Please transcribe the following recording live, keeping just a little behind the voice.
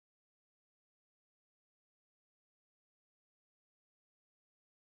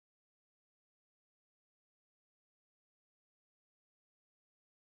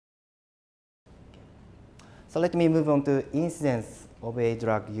So let me move on to incidence of a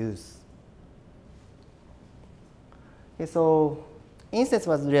drug use. Okay, so incidence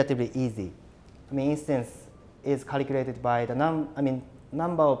was relatively easy. I mean, incidence is calculated by the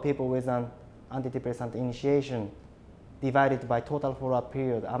number of people with an antidepressant initiation divided by total follow-up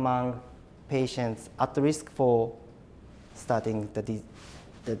period among patients at risk for starting the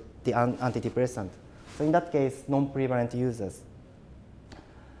antidepressant. So in that case, non-prevalent users.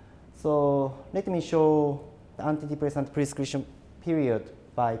 So let me show the antidepressant prescription period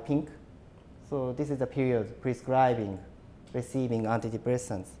by pink. So this is the period prescribing, receiving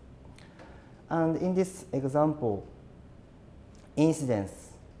antidepressants. And in this example, incidence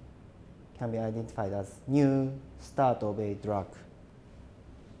can be identified as new start of a drug.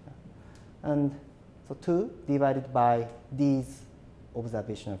 And so 2 divided by these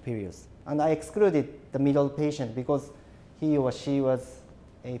observational periods. And I excluded the middle patient because he or she was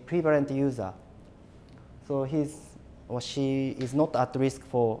a prevalent user. So his or she is not at risk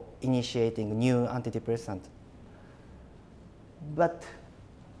for initiating new antidepressant. But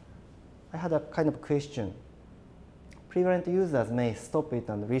I had a kind of question. Prevalent users may stop it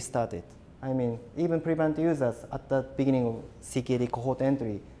and restart it. I mean, even prevalent users at the beginning of CKD cohort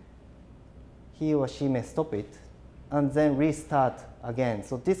entry, he or she may stop it and then restart again.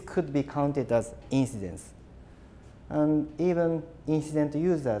 So this could be counted as incidence. And even incident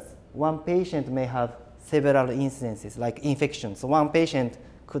users, one patient may have several incidences, like infections. So one patient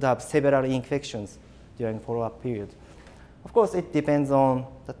could have several infections during follow-up period. Of course, it depends on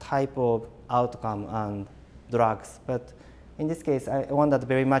the type of outcome and drugs. But in this case, I wondered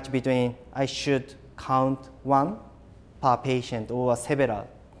very much between I should count 1 per patient or several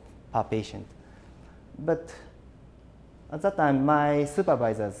per patient. But at that time, my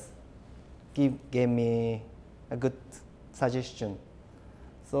supervisors gave me a good suggestion.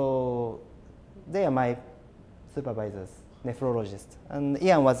 So they are my supervisors, nephrologists. And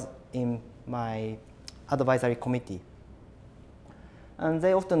Ian was in my advisory committee. And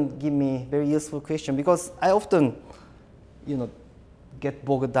they often give me very useful questions because I often, get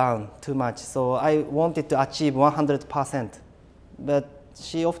bogged down too much. So I wanted to achieve 100%. But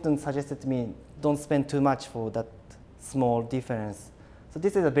she often suggested to me, don't spend too much for that small difference. So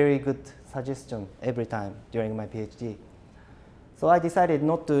this is a very good suggestion every time during my PhD. So I decided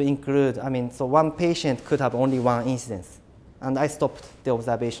not to include, so one patient could have only 1 incidence. And I stopped the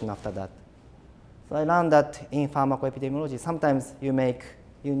observation after that. So I learned that in pharmacoepidemiology, sometimes you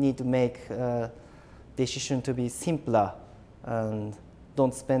need to make a decision to be simpler and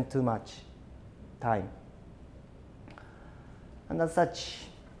don't spend too much time. And as such,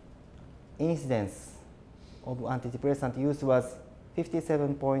 incidence of antidepressant use was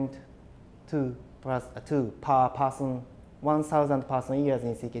 57.2 per person, 1,000 person years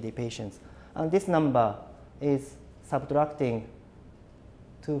in CKD patients. And this number is subtracting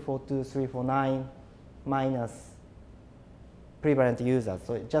 242,349 minus prevalent users,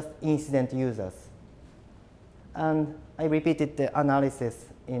 so just incident users. And I repeated the analysis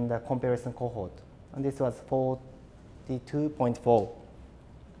in the comparison cohort, and this was 42.4.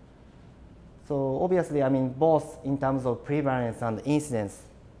 So obviously, both in terms of prevalence and incidence,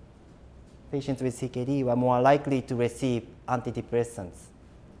 patients with CKD were more likely to receive antidepressants.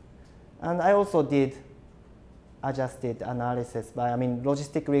 And I also did adjusted analysis by,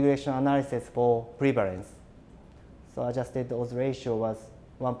 logistic regression analysis for prevalence. So adjusted odds ratio was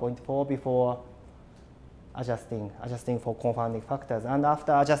 1.4 before adjusting for confounding factors. And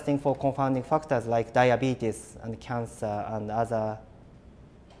after adjusting for confounding factors like diabetes and cancer and other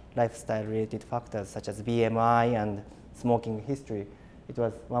lifestyle-related factors such as BMI and smoking history, it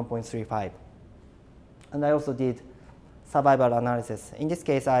was 1.35. And I also did survival analysis. In this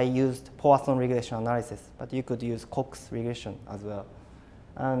case, I used Poisson regression analysis, but you could use Cox regression as well.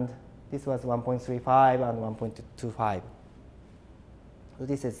 And this was 1.35 and 1.25. So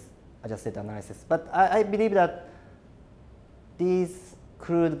this is adjusted analysis. But I believe that these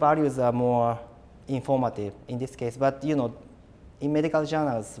crude values are more informative in this case. But in medical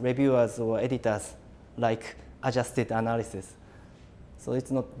journals, reviewers or editors like adjusted analysis. So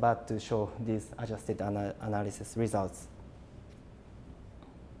it's not bad to show these adjusted analysis results.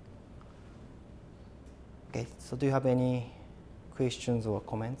 Okay, so do you have any questions or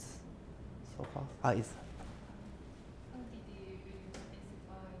comments so far? How did you specify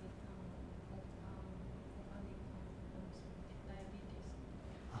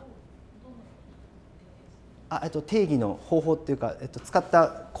diabetes? 定義の方法っていうか、使った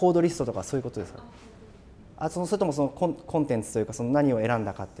コードリストとかそういうことですか？それともそのコンテンツというか、その何を選ん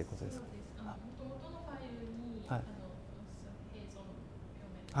だかっていうことですか？元々のファイルに、はい、並存表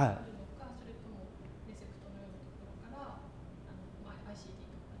面があるのか、それともレセプトのよう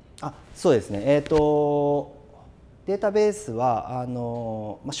そうですね。データベースは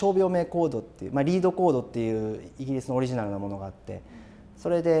傷病名コードっていう、リードコードっていうイギリスのオリジナルなものがあって、そ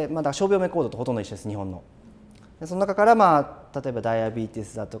れで、だから傷病名コードとほとんど一緒です、日本の。でその中から、例えばダイアビティ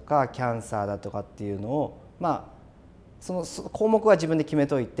スだとかキャンサーだとかっていうのを、その項目は自分で決め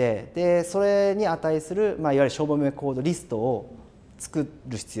といて、でそれに値する、いわゆる傷病名コードリストを作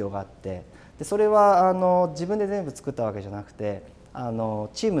る必要があって、でそれは自分で全部作ったわけじゃなくて、チ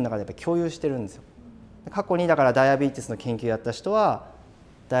ームの中でやっぱり共有してるんですよ。過去にだからダイアビティスの研究やった人は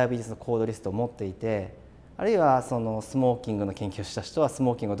ダイアビティスのコードリストを持っていて、あるいはそのスモーキングの研究をした人はス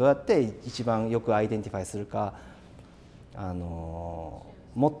モーキングをどうやって一番よくアイデンティファイするか持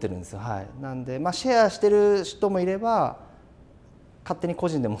ってるんですよ。はい、なんで、シェアしてる人もいれば勝手に個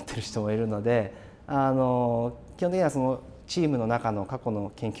人で持ってる人もいるので、基本的にはそのチームの中の過去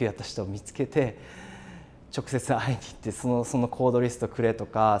の研究やった人を見つけて直接会いに行って、そのコードリストくれと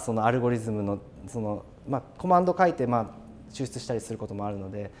か、そのアルゴリズムのコマンド書いて抽出したりすることもある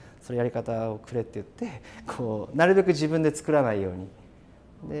ので、それやり方をくれって言ってなるべく自分で作らないように。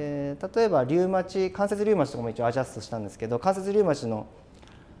で例えばリウマチ、関節リウマチとかも一応アジャストしたんですけど、関節リウマチの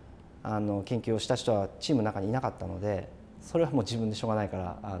研究をした人はチームの中にいなかったので、それはもう自分でしょうがないか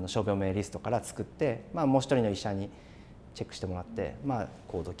ら傷病名リストから作って、もう一人の医者にチェックしてもらって、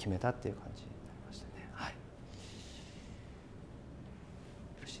コードを決めたっていう感じになりましたね。はい、よ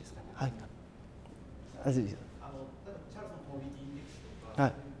ろしいですかね。はい。例えばチャールズのコミュニティインデックスとか、は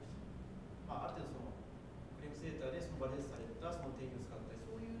い、ある程度そのクレームセーターでそのバリデートされたその定義を使ったり、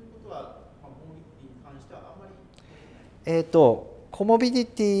そういうことはコモビディに関してはあんまりコモビディ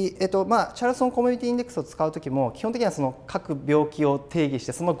ティ、チャールソンコモビディインデックスを使うときも基本的にはその各病気を定義し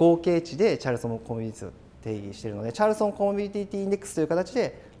て、その合計値でチャールソンコモビディティを定義しているので、チャールソンコモビディティインデックスという形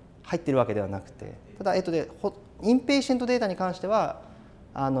で入っているわけではなくて、ただ、インペイシェントデータに関しては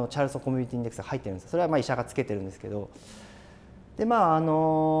チャールソンコモビディインデックスが入っているんです。それは医者がつけてるんですけど、でバ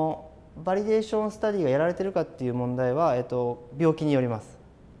リデーションスタディがやられているかっていう問題は、病気によります。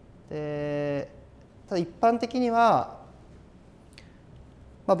でただ一般的には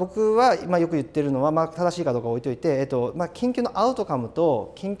僕は今よく言ってるのは、正しいかどうか置いといて、研究のアウトカム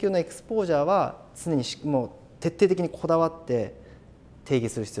と研究のエクスポージャーは常にもう徹底的にこだわって定義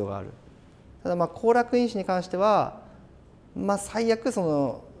する必要がある。ただ行楽因子に関しては、最悪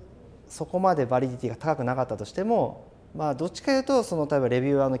そこまでバリディティが高くなかったとしても、どっちかというと例えばレ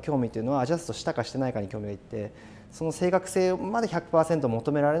ビューアーの興味というのはアジャストしたかしてないかに興味がいって、その正確性まで 100%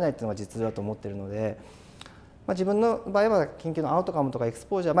 求められないというのが実情だと思っているので。自分の場合は研究のアウトカムとかエクス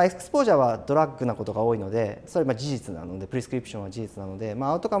ポージャー、エクスポージャーはドラッグなことが多いので、それは事実なので、プリスクリプションは事実なので、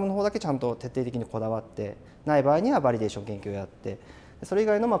アウトカムの方だけちゃんと徹底的にこだわって、ない場合にはバリデーション研究をやって、それ以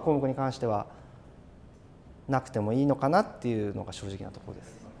外の項目に関してはなくてもいいのかなっていうのが正直なところで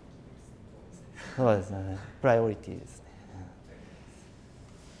す。そうですね、プライオリティですね。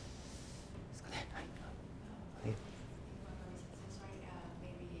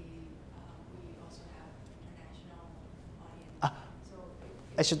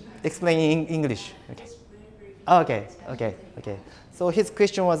I should explain in English. Okay. So his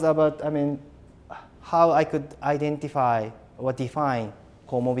question was about, how I could identify or define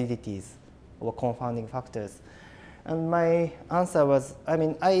comorbidities or confounding factors. And my answer was, her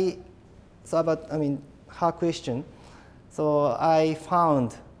question. So I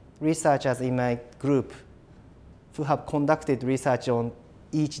found researchers in my group who have conducted research on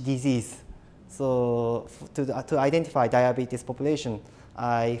each disease. So to identify diabetes population,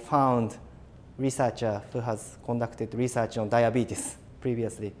 I found researcher who has conducted research on diabetes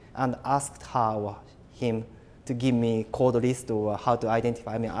previously and asked her or him to give me code list or how to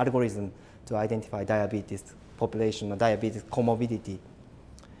identify, algorithm to identify diabetes population or diabetes comorbidity.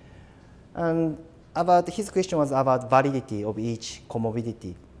 And his question was about validity of each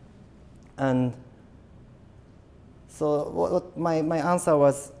comorbidity. And so my answer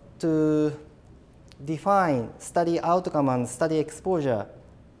was to define study outcome and study exposure.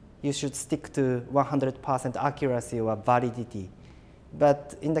 You should stick to 100% accuracy or validity.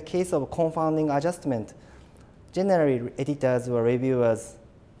 But in the case of confounding adjustment, generally editors or reviewers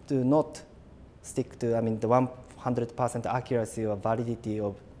do not stick to the 100% accuracy or validity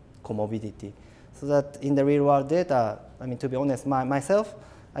of comorbidity. So that in the real world data, to be honest, myself,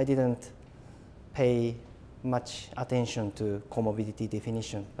 I didn't pay much attention to comorbidity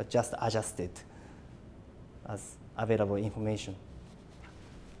definition, but just adjusted as available information.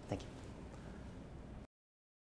 Thank you.